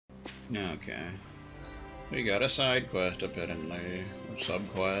Okay. We got a side quest apparently, or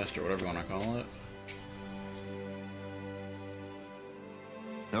sub-quest, or whatever you want to call it.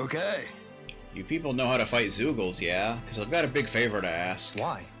 Okay. You people know how to fight Zoogles, yeah? Because I've got a big favor to ask.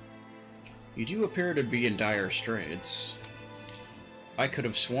 Why? You do appear to be in dire straits. I could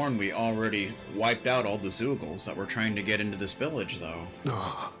have sworn we already wiped out all the Zoogles that were trying to get into this village, though.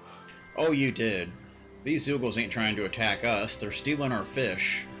 Oh, you did. These Zoogles ain't trying to attack us, they're stealing our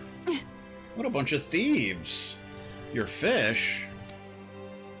fish. What a bunch of thieves! Your fish?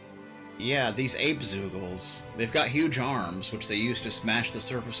 Yeah, these ape Zoogles. They've got huge arms, which they use to smash the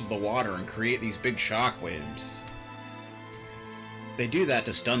surface of the water and create these big shockwaves. They do that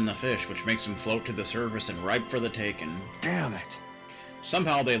to stun the fish, which makes them float to the surface and ripe for the taking. Damn it.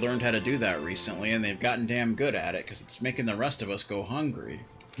 Somehow they learned how to do that recently, and they've gotten damn good at it, because it's making the rest of us go hungry.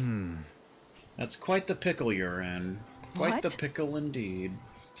 That's quite the pickle you're in. Quite the pickle indeed.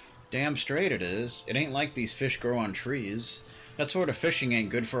 Damn straight it is. It ain't like these fish grow on trees. That sort of fishing ain't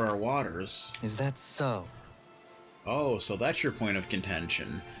good for our waters. Is that so? Oh, so that's your point of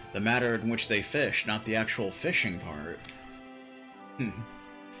contention. The matter in which they fish, not the actual fishing part.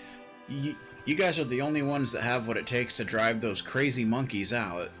 You guys are the only ones that have what it takes to drive those crazy monkeys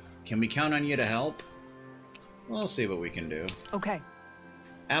out. Can we count on you to help? We'll see what we can do. Okay.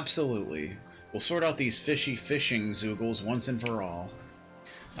 Absolutely. We'll sort out these fishy fishing Zoogles once and for all.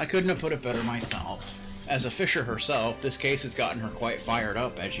 I couldn't have put it better myself. As a fisher herself, this case has gotten her quite fired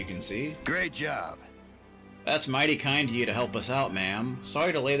up, as you can see. Great job. That's mighty kind of you to help us out, ma'am.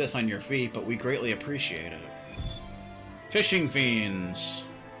 Sorry to lay this on your feet, but we greatly appreciate it. Fishing fiends.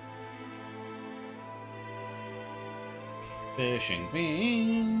 Fishing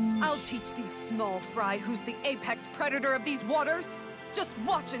fiends. I'll teach these small fry who's the apex predator of these waters. Just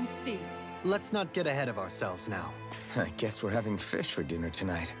watch and see. Let's not get ahead of ourselves now. I guess we're having fish for dinner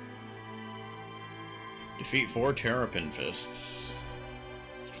tonight. Defeat 4 Terrapin Fists.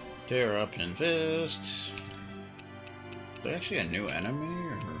 Terrapin Fists. Is they actually a new enemy,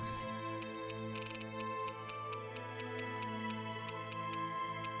 or...?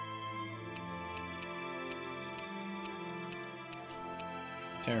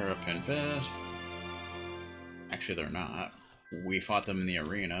 Terrapin Fist. Actually, they're not. We fought them in the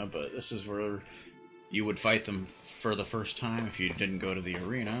arena, but this is where you would fight them for the first time if you didn't go to the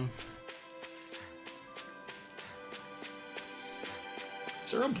arena.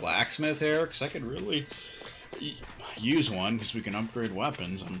 Is there a blacksmith here? Because I could really use one, because we can upgrade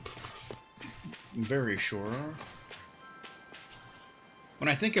weapons, I'm very sure. When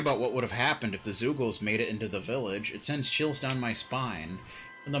I think about what would have happened if the Zoogles made it into the village, it sends chills down my spine.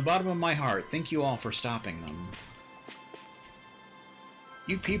 From the bottom of my heart, thank you all for stopping them.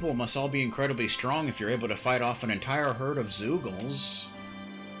 You people must all be incredibly strong if you're able to fight off an entire herd of Zoogles.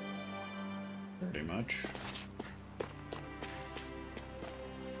 Pretty much.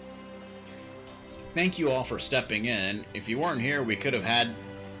 Thank you all for stepping in. If you weren't here, we would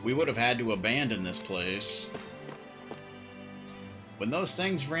have had to abandon this place. When those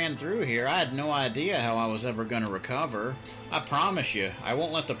things ran through here, I had no idea how I was ever going to recover. I promise you, I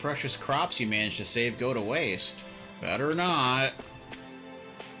won't let the precious crops you managed to save go to waste. Better not.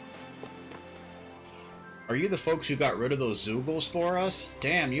 Are you the folks who got rid of those Zoogles for us?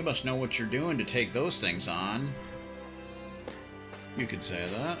 Damn, you must know what you're doing to take those things on. You could say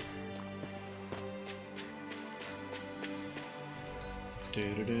that.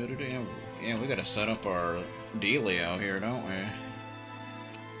 Yeah, we gotta set up our dealio here, don't we?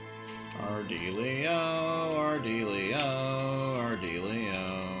 Our dealio, our dealio, our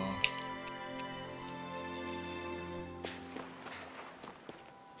dealio.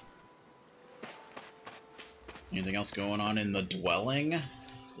 Anything else going on in the dwelling?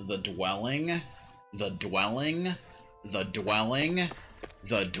 The dwelling? The dwelling? The dwelling?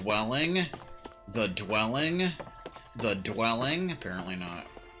 The dwelling? The dwelling? The dwelling? Apparently not.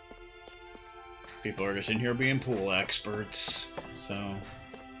 People are just in here being pool experts, so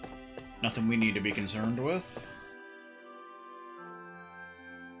nothing we need to be concerned with.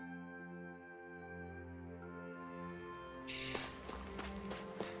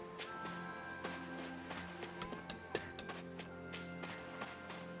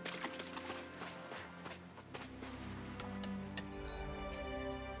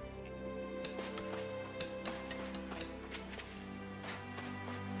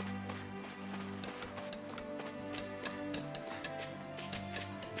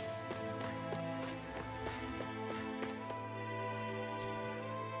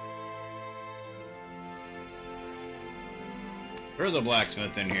 There's a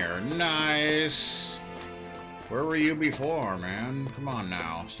blacksmith in here. Nice. Where were you before, man? Come on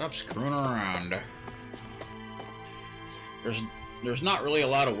now. Stop screwing around. There's not really a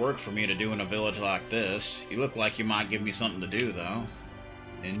lot of work for me to do in a village like this. You look like you might give me something to do, though.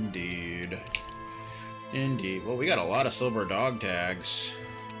 Indeed. Indeed. Well, we got a lot of silver dog tags.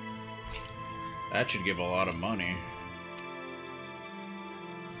 That should give a lot of money.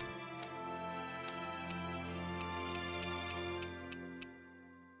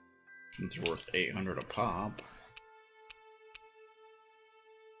 It's worth 800 a pop.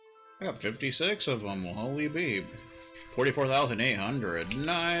 I got 56 of them. Well, holy beep. 44,800.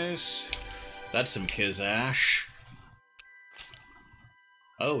 Nice. That's some Kizash.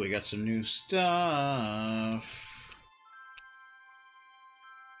 Oh, we got some new stuff.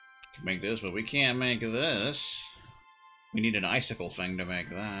 Can make this, but we can't make this. We need an icicle thing to make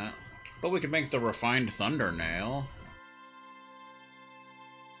that. But we could make the refined thunder nail.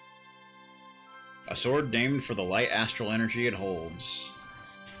 A sword named for the light astral energy it holds.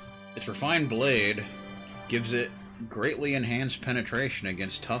 Its refined blade gives it greatly enhanced penetration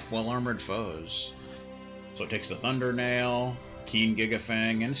against tough, well-armored foes. So it takes the thunder nail, keen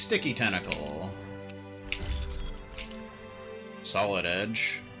gigafang, and sticky tentacle. Solid edge.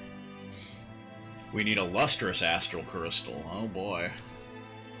 We need a lustrous astral crystal. Oh boy.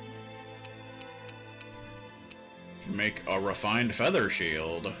 Make a refined feather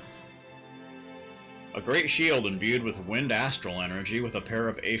shield. A great shield imbued with wind astral energy with a pair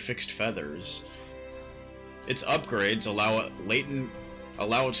of affixed feathers. Its upgrades allow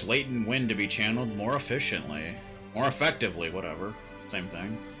its latent wind to be channeled more efficiently. More effectively, whatever. Same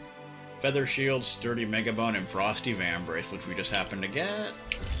thing. Feather shield, sturdy megabone, and frosty vambrace, which we just happened to get.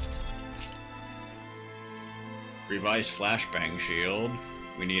 Revised flashbang shield.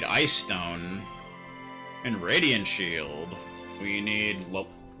 We need ice stone. And radiant shield. We need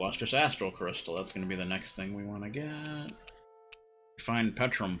lustrous astral crystal. That's going to be the next thing we want to get. Refined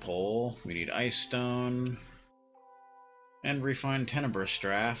petrum pole. We need ice stone. And refined tenebrous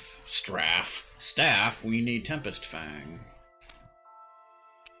staff. We need tempest fang.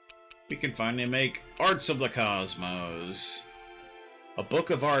 We can finally make Arts of the Cosmos. A book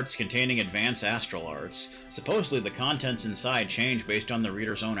of arts containing advanced astral arts. Supposedly the contents inside change based on the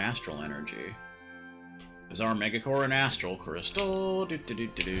reader's own astral energy. Bizarre Megacore and Astral Crystal.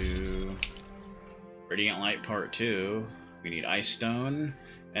 Radiant Light Part 2. We need Ice Stone.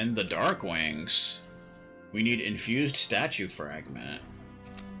 And the Dark Wings. We need Infused Statue Fragment.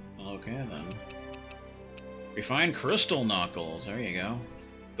 Okay then. Refined Crystal Knuckles. There you go.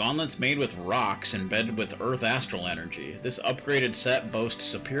 Gauntlets made with rocks embedded with Earth Astral Energy. This upgraded set boasts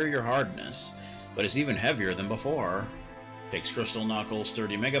superior hardness, but is even heavier than before. Takes Crystal Knuckles,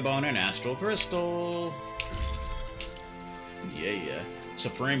 Sturdy Megabone, and Astral Crystal. Yeah.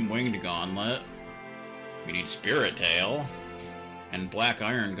 Supreme Winged Gauntlet. We need Spirit Tail. And Black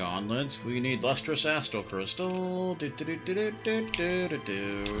Iron Gauntlets. We need Lustrous Astral Crystal. Dun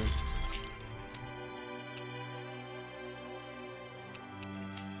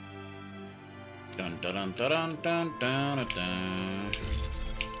dun dun dun dun dun dun.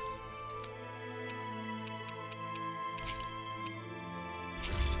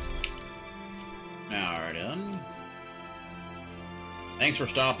 Alright then. Thanks for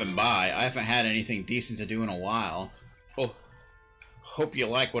stopping by. I haven't had anything decent to do in a while. Oh, hope you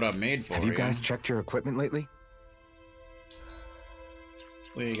like what I've made for you. Have you guys checked your equipment lately?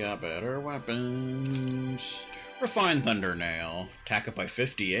 We got better weapons. Refined Thunder Nail. Attack up by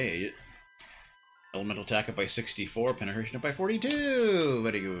 58. Elemental attack up by 64. Penetration up by 42.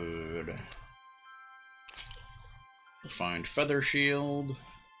 Very good. Refined Feather Shield.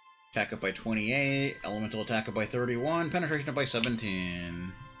 Attack up by 28. Elemental attack up by 31. Penetration up by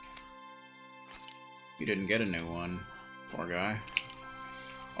 17. You didn't get a new one. Poor guy.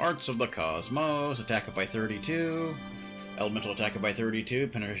 Arts of the Cosmos. Attack up by 32. Elemental attack up by 32.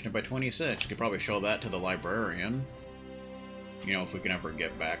 Penetration up by 26. You could probably show that to the librarian. You know, if we can ever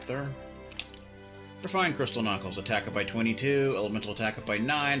get back there. Refined Crystal Knuckles. Attack up by 22. Elemental attack up by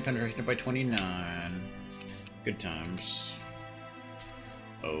 9. Penetration up by 29. Good times.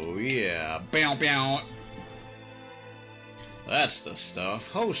 Oh yeah. Bow bow. That's the stuff.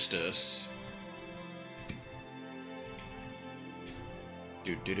 Hostess.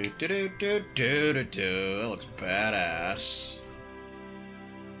 Do do do do do do do do do. That looks badass.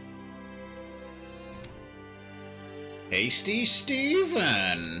 Hasty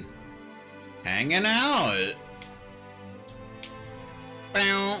Steven. Hanging out.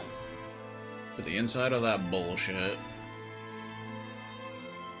 Bow. To the inside of that bullshit.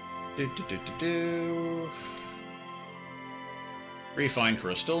 Do do do do do. Refined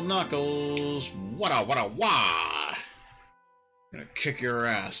crystal knuckles. Wada wada wah! Gonna kick your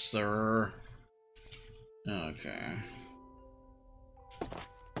ass, sir. Okay.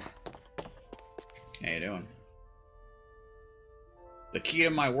 How you doing? The key to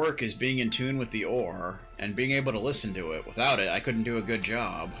my work is being in tune with the ore, and being able to listen to it. Without it, I couldn't do a good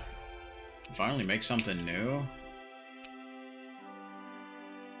job. Finally make something new?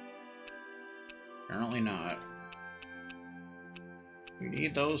 Apparently not. We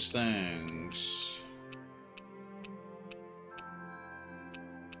need those things.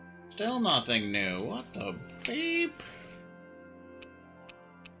 Still nothing new. What the beep?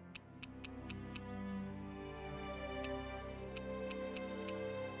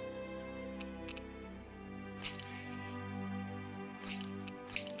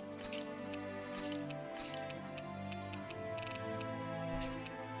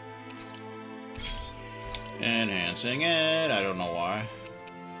 Enhancing it. I don't know why.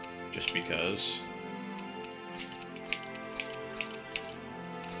 Just because.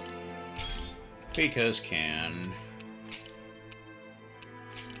 Because can.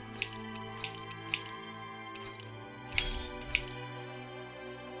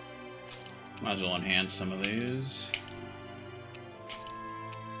 Might as well enhance some of these.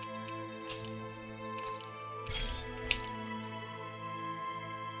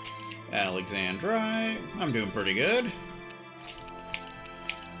 Alexandrite. I'm doing pretty good.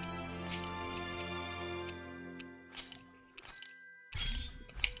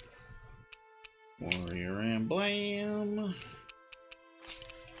 Warrior emblem.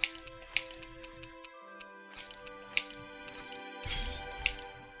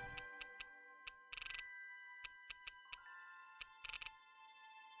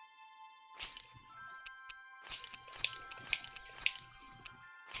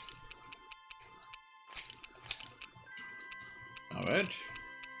 Of it.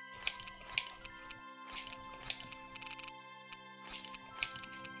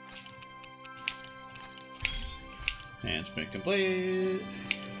 Enhancement complete.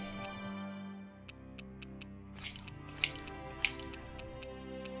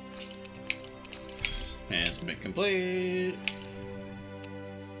 Enhancement complete.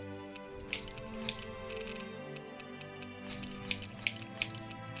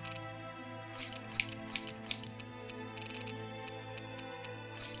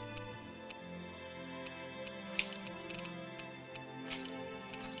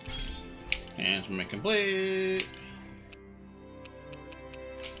 Enhancement complete.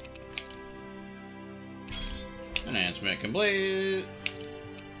 Enhancement complete.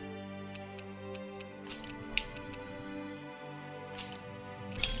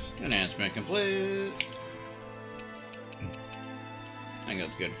 Enhancement complete. I think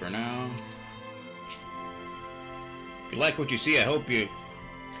that's good for now. If you like what you see, I hope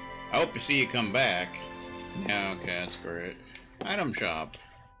to see you come back. Yeah, okay, that's great. Item shop.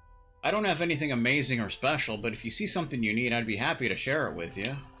 I don't have anything amazing or special, but if you see something you need, I'd be happy to share it with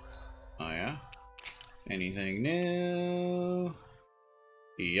you. Oh yeah? Anything new?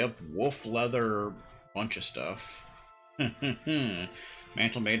 Yep, wolf leather, bunch of stuff.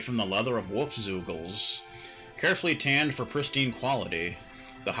 Mantle made from the leather of wolf zoogles. Carefully tanned for pristine quality.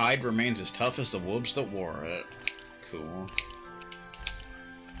 The hide remains as tough as the wolves that wore it. Cool.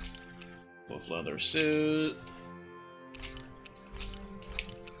 Wolf leather suit.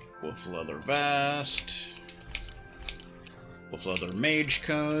 Wolf leather vest. Wolf leather mage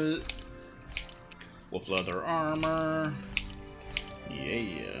coat. Wolf leather armor.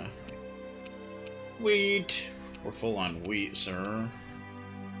 Yeah. Wheat. We're full on wheat, sir.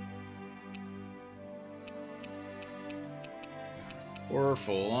 We're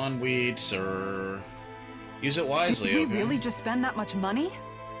full on wheat, sir. Use it wisely, Did we okay? really just spend that much money?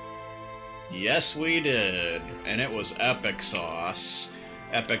 Yes, we did. And it was epic sauce.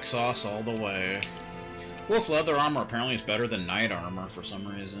 Epic sauce all the way. Wolf leather armor apparently is better than knight armor for some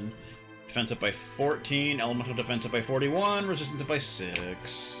reason. Defensive by 14, elemental defensive by 41, resistance by 6.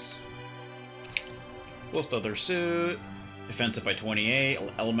 Wolf leather suit, defensive by 28,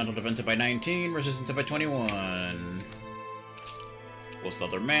 elemental defensive by 19, resistance by 21. Wolf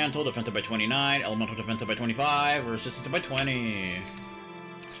leather mantle, defensive by 29, elemental defensive by 25, resistance by 20.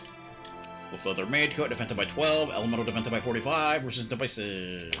 Wolf leather mage coat, defensive by 12, elemental defensive by 45, resistant by 6.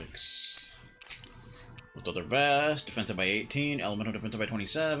 Wolf leather vest, defensive by 18, elemental defensive by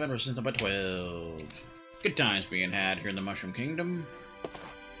 27, resistant by 12. Good times being had here in the Mushroom Kingdom.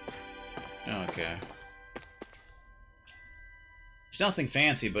 Okay. It's nothing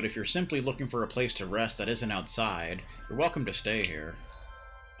fancy, but if you're simply looking for a place to rest that isn't outside, you're welcome to stay here.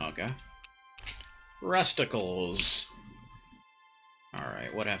 Okay. Resticles.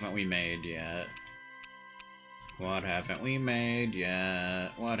 Alright, what haven't we made yet? What haven't we made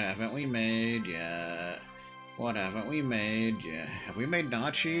yet? What haven't we made yet? What haven't we made yet? Have we made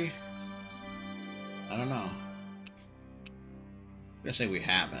Nachi? I don't know. I'm gonna say we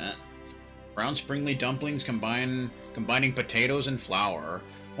haven't. Brown springly dumplings combining potatoes and flour.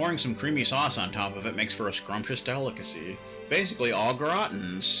 Pouring some creamy sauce on top of it makes for a scrumptious delicacy. Basically all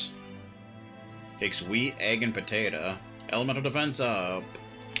gratins. Takes wheat, egg, and potato. Elemental defense up.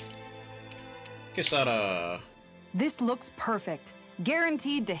 Quesada. This looks perfect.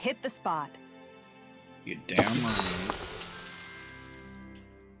 Guaranteed to hit the spot. You damn right.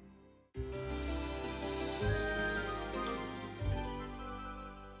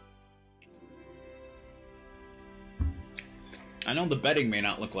 I know the betting may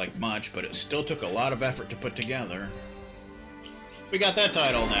not look like much, but it still took a lot of effort to put together. We got that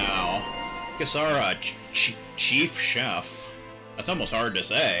title now. Kisara, Chief Chef. That's almost hard to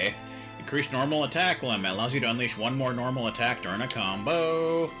say. Increased normal attack limit. Allows you to unleash one more normal attack during a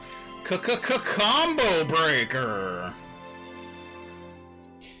combo. Combo breaker!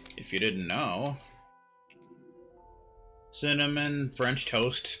 If you didn't know. Cinnamon French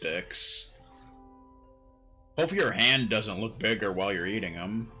toast sticks. Hope your hand doesn't look bigger while you're eating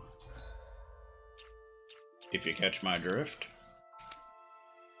them. If you catch my drift.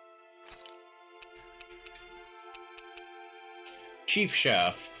 Chief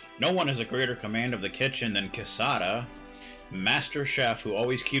Chef. No one has a greater command of the kitchen than Quesada. Master Chef who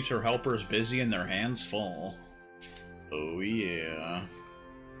always keeps her helpers busy and their hands full. Oh yeah.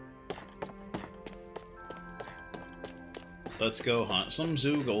 Let's go hunt some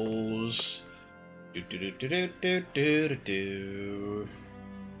Zoogles. Do do do do do do do do.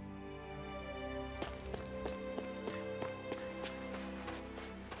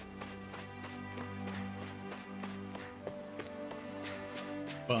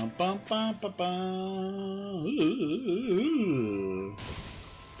 Bum bum bum bum bum. Ooh.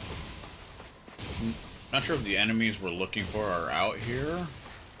 Not sure if the enemies we're looking for are out here.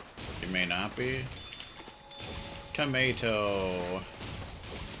 They may not be. Tomato.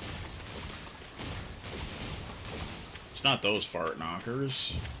 It's not those fart knockers.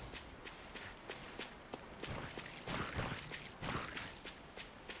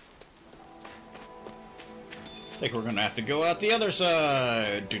 I think we're gonna have to go out the other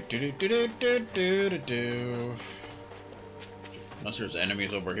side. Do do do do do do do do. Unless there's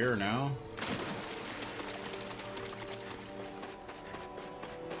enemies over here now.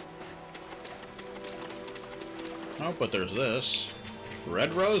 Oh, but there's this.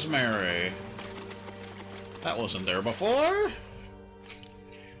 Red rosemary. That wasn't there before.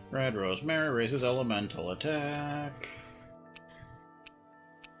 Red rosemary raises elemental attack.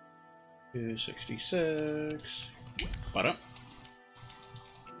 266. What?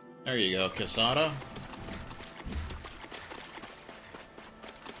 There you go, Quesada.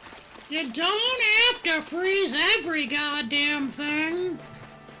 You don't have to freeze every goddamn thing.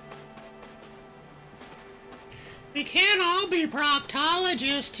 We can't all be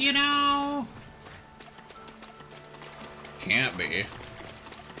proctologists, you know. Can't be.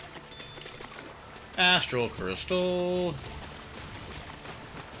 Astral crystal.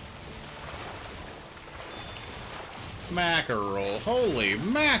 Mackerel. Holy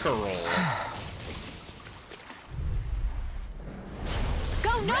mackerel.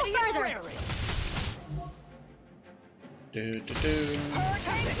 Go no further! Do do do.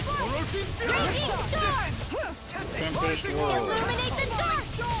 Tempest World. Illuminate the dark!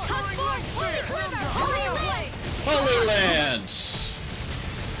 Come forth, Holy Lance! Holy Lance!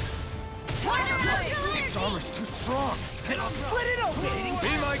 Its armor's too strong. Split it open.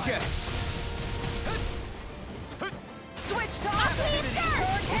 Be my guest. Switch to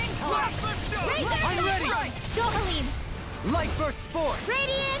I'm ready! Dohalim! Light burst force.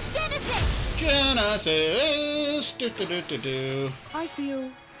 Radiant Genesis! Genesis! Do do do do do. I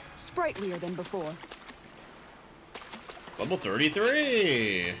feel sprightlier than before. Level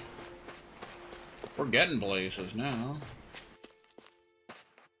 33! We're getting places now.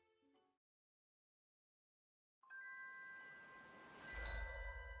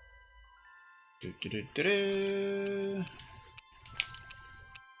 Do do do do do.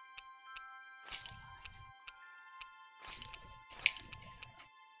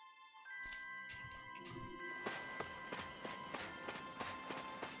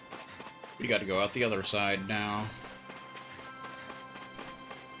 We got to go out the other side now.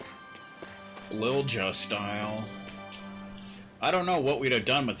 Lilja style. I don't know what we'd have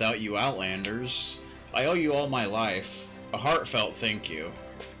done without you Outlanders. I owe you all my life. A heartfelt thank you.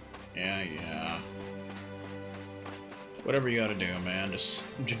 Yeah, yeah. Whatever you gotta do, man.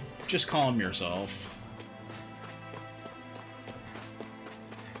 Just calm yourself.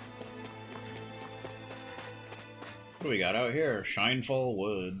 What do we got out here? Shinefall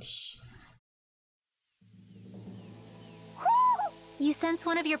Woods. You sense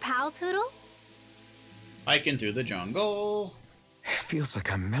one of your pals, Hoodle? Hiking through the jungle. Feels like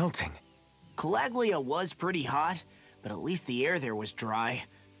I'm melting. Calaglia was pretty hot, but at least the air there was dry.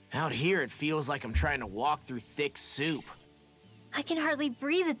 Out here, it feels like I'm trying to walk through thick soup. I can hardly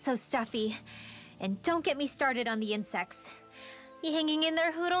breathe, it's so stuffy. And don't get me started on the insects. You hanging in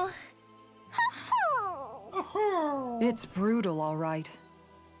there, Hoodle? It's brutal, all right.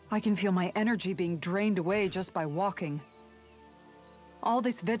 I can feel my energy being drained away just by walking. All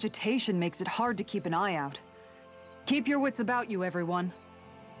this vegetation makes it hard to keep an eye out. Keep your wits about you, everyone.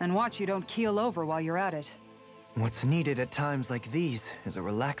 And watch you don't keel over while you're at it. What's needed at times like these is a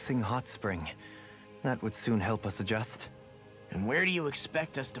relaxing hot spring. That would soon help us adjust. And where do you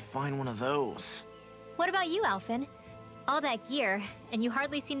expect us to find one of those? What about you, Alphen? All that gear, and you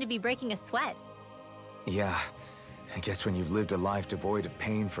hardly seem to be breaking a sweat. Yeah, I guess when you've lived a life devoid of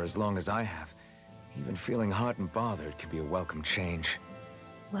pain for as long as I have, even feeling hot and bothered could be a welcome change.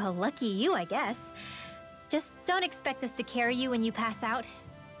 Well, lucky you, I guess. Just don't expect us to carry you when you pass out.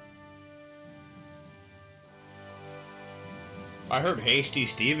 I heard Hasty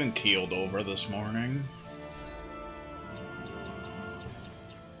Steven keeled over this morning.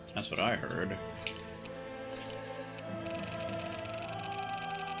 That's what I heard.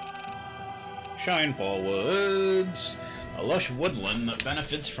 Shinefall Woods. A lush woodland that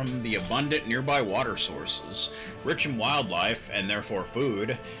benefits from the abundant nearby water sources. Rich in wildlife, and therefore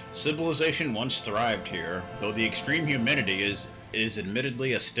food, civilization once thrived here, though the extreme humidity is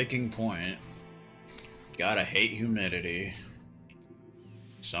admittedly a sticking point. Gotta hate humidity.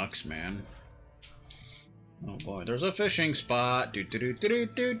 Sucks, man. Oh boy, there's a fishing spot.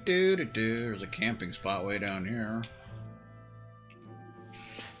 There's a camping spot way down here.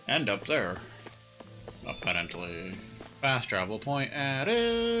 And up there. Apparently. Fast travel point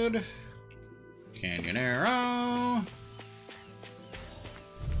added. Canyon arrow.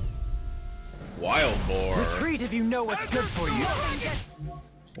 Wild boar. Retreat if you know what's good for you.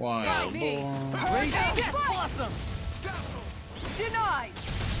 Wild boar. Blossom! Denied!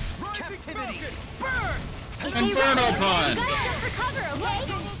 Captivity! Burn! Inferno punch! You gotta jump for cover, okay?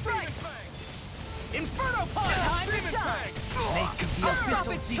 Inferno punch! Time to shine!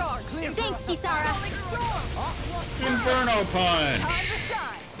 Rapid charge! Thanks, Kisara. Inferno punch! Time to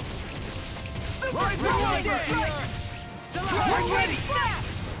shine! Ready! Snap!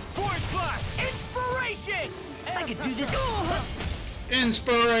 Force blast! Inspiration! I can do this!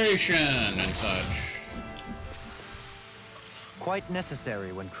 Inspiration and such. Quite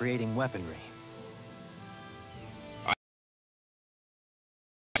necessary when creating weaponry.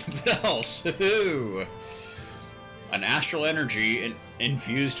 Belsu! An astral energy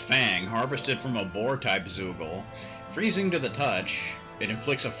infused fang harvested from a boar-type Zoogle. Freezing to the touch, it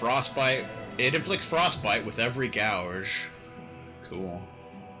inflicts frostbite with every gouge. Cool.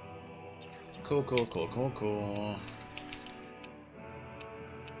 Cool.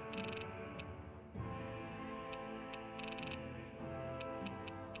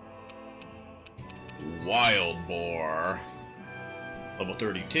 Wild boar. Level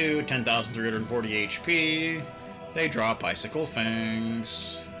 32, 10,340 HP. They drop icicle fangs.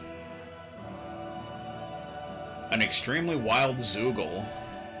 An extremely wild Zoogle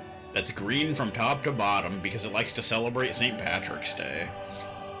that's green from top to bottom because it likes to celebrate St. Patrick's Day.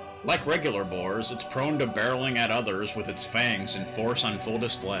 Like regular boars, it's prone to barreling at others with its fangs and force on full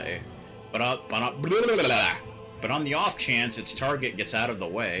display. But on the off chance its target gets out of the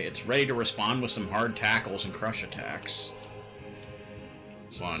way, it's ready to respond with some hard tackles and crush attacks.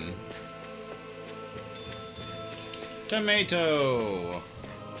 Fun. Tomato!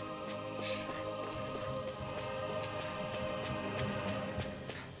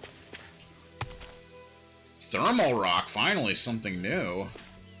 Thermal rock, finally something new.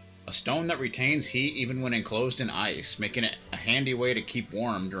 A stone that retains heat even when enclosed in ice, making it a handy way to keep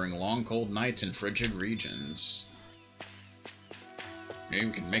warm during long cold nights in frigid regions. Maybe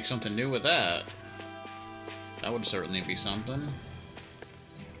we can make something new with that. That would certainly be something.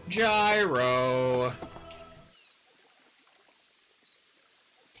 Gyro!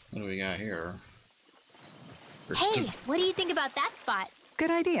 What do we got here? Hey, what do you think about that spot?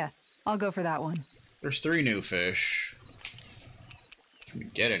 Good idea. I'll go for that one. There's 3 new fish. Can we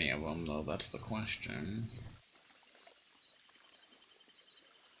get any of them, though? That's the question.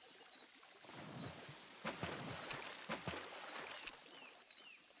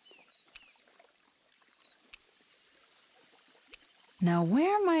 Now,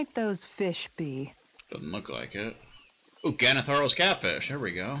 where might those fish be? Doesn't look like it. Ooh, Ganatharos catfish. There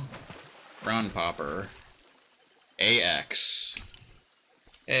we go. Brown popper. AX.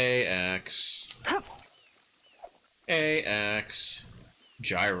 AX. Hup. AX.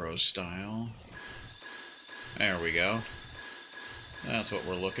 Gyro style. There we go. That's what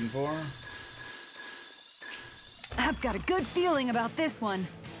we're looking for. I've got a good feeling about this one.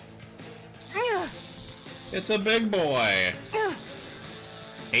 It's a big boy.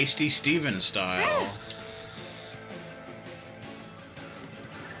 Hasty Steven style.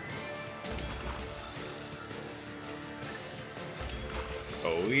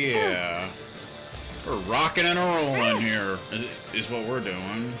 Oh yeah. We're rocking and rolling here, is what we're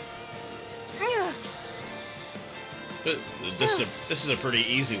doing. This is a pretty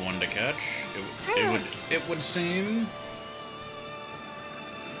easy one to catch. It would seem.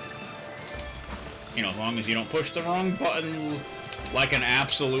 You know, as long as you don't push the wrong button like an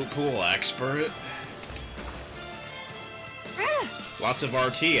absolute pool expert. Lots of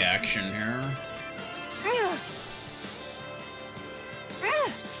RT action here.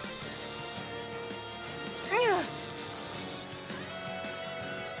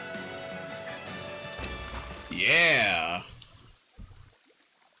 Yeah.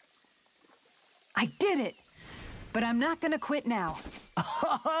 I did it! But I'm not gonna quit now.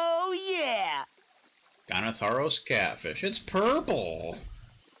 Oh, yeah! Ganatharos catfish. It's purple.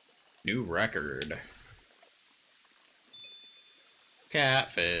 New record.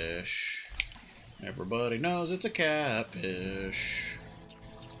 Catfish. Everybody knows it's a catfish.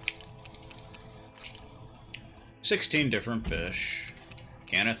 16 different fish.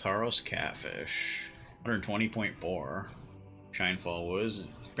 Ganatharos catfish. 120.4. Shinefall Woods.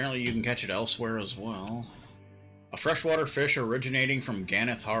 Apparently you can catch it elsewhere as well. A freshwater fish originating from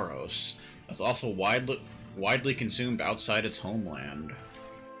Ganatharos. That's also widely consumed outside its homeland.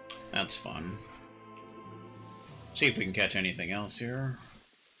 That's fun. See if we can catch anything else here.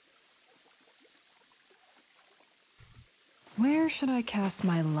 Where should I cast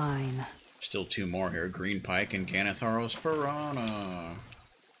my line? Still two more here. Green pike and Ganatharos piranha.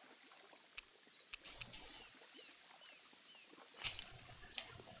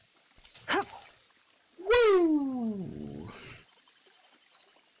 Hup. Woo!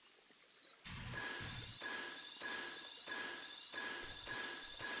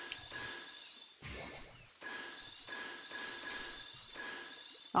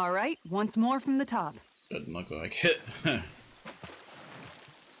 All right, once more from the top. Doesn't look like it.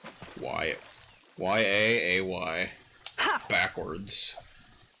 Y-A-A-Y. Ha! Backwards.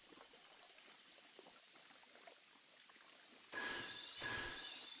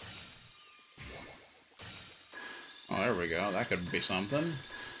 Oh, there we go. That could be something.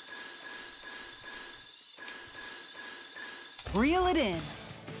 Reel it in.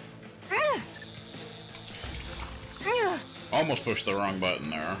 Almost pushed the wrong button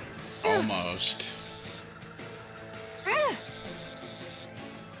there. Almost.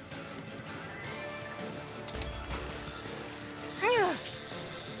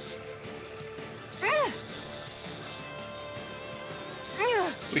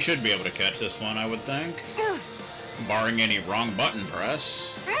 We should be able to catch this one, I would think. Barring any wrong button press.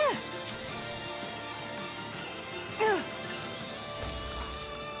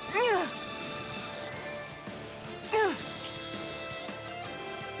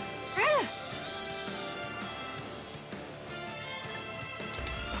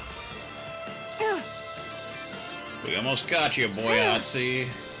 We almost got you, boy,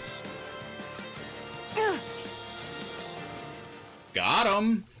 Otzi. Got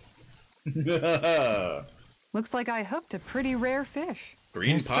him. Looks like I hooked a pretty rare fish.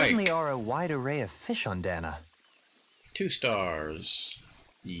 Green There pike. certainly are a wide array of fish on Dana. 2 stars.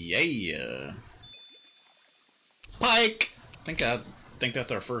 Yeah. Pike. I think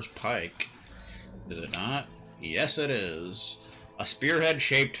that's our first pike. Is it not? Yes, it is. A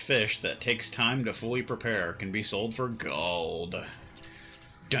spearhead-shaped fish that takes time to fully prepare can be sold for gold.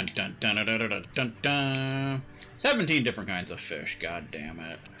 Dun dun dun dun dun dun dun dun. 17 different kinds of fish. God damn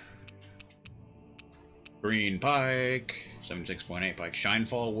it. Green pike. 76.8 pike.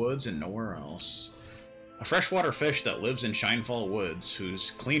 Shinefall Woods and nowhere else. A freshwater fish that lives in Shinefall Woods, whose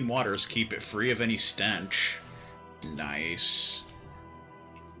clean waters keep it free of any stench. Nice.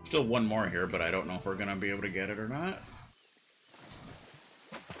 Still one more here, but I don't know if we're gonna be able to get it or not.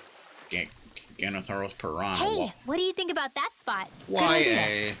 Ganatharos piranha. Hey, what do you think about that spot?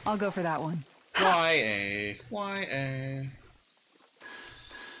 YA. I'll go for that one. YA. YA.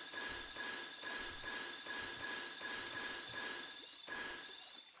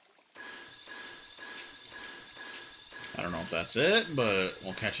 I don't know if that's it, but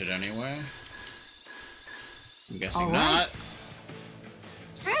we'll catch it anyway. I'm guessing All not.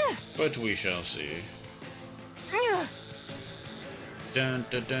 right. But we shall see. Dun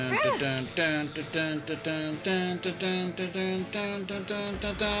dun dun dun dun dun dun dun dun dun dun dun dun dun dun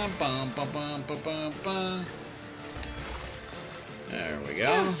dun dun bum bum bum bum bum bum. There we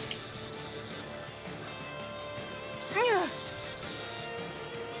go.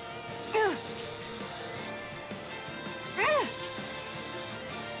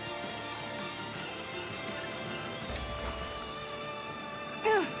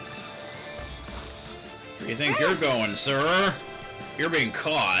 Where do you think you're going, sir? You're being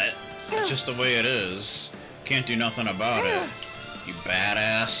caught. That's just the way it is. Can't do nothing about it. You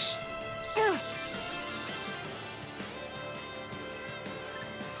badass.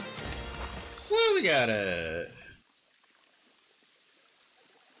 Well, we got it.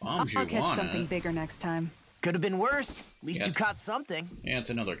 I'll Bombs you catch want something it. bigger next time. Could have been worse. At least Yeah. you caught something. Yeah, it's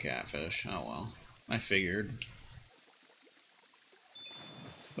another catfish. Oh well. I figured.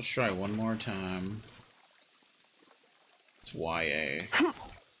 Let's try one more time. It's YA.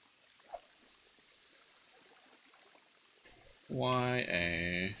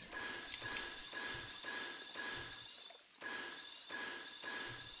 YA.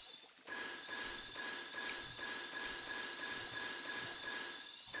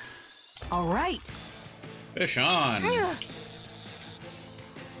 All right. Fish on.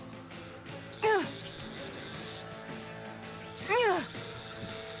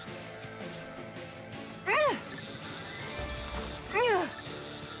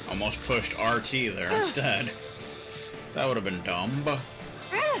 Almost pushed RT there instead. That would have been dumb.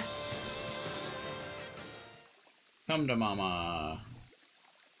 Come to mama.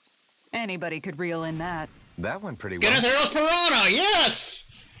 Anybody could reel in that. That went pretty well. Ganatharos piranha, yes!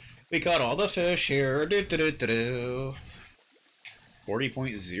 We caught all the fish here.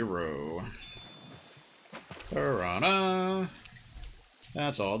 40.0. Piranha.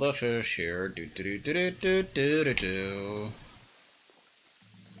 That's all the fish here.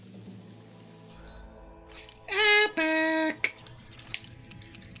 Epic!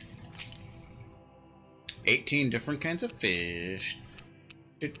 18 different kinds of fish.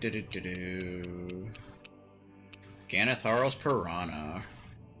 Ganatharos piranha.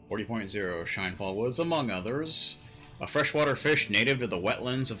 40.0 Shinefall Woods, among others. A freshwater fish native to the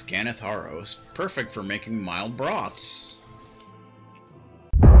wetlands of Ganatharos, perfect for making mild broths.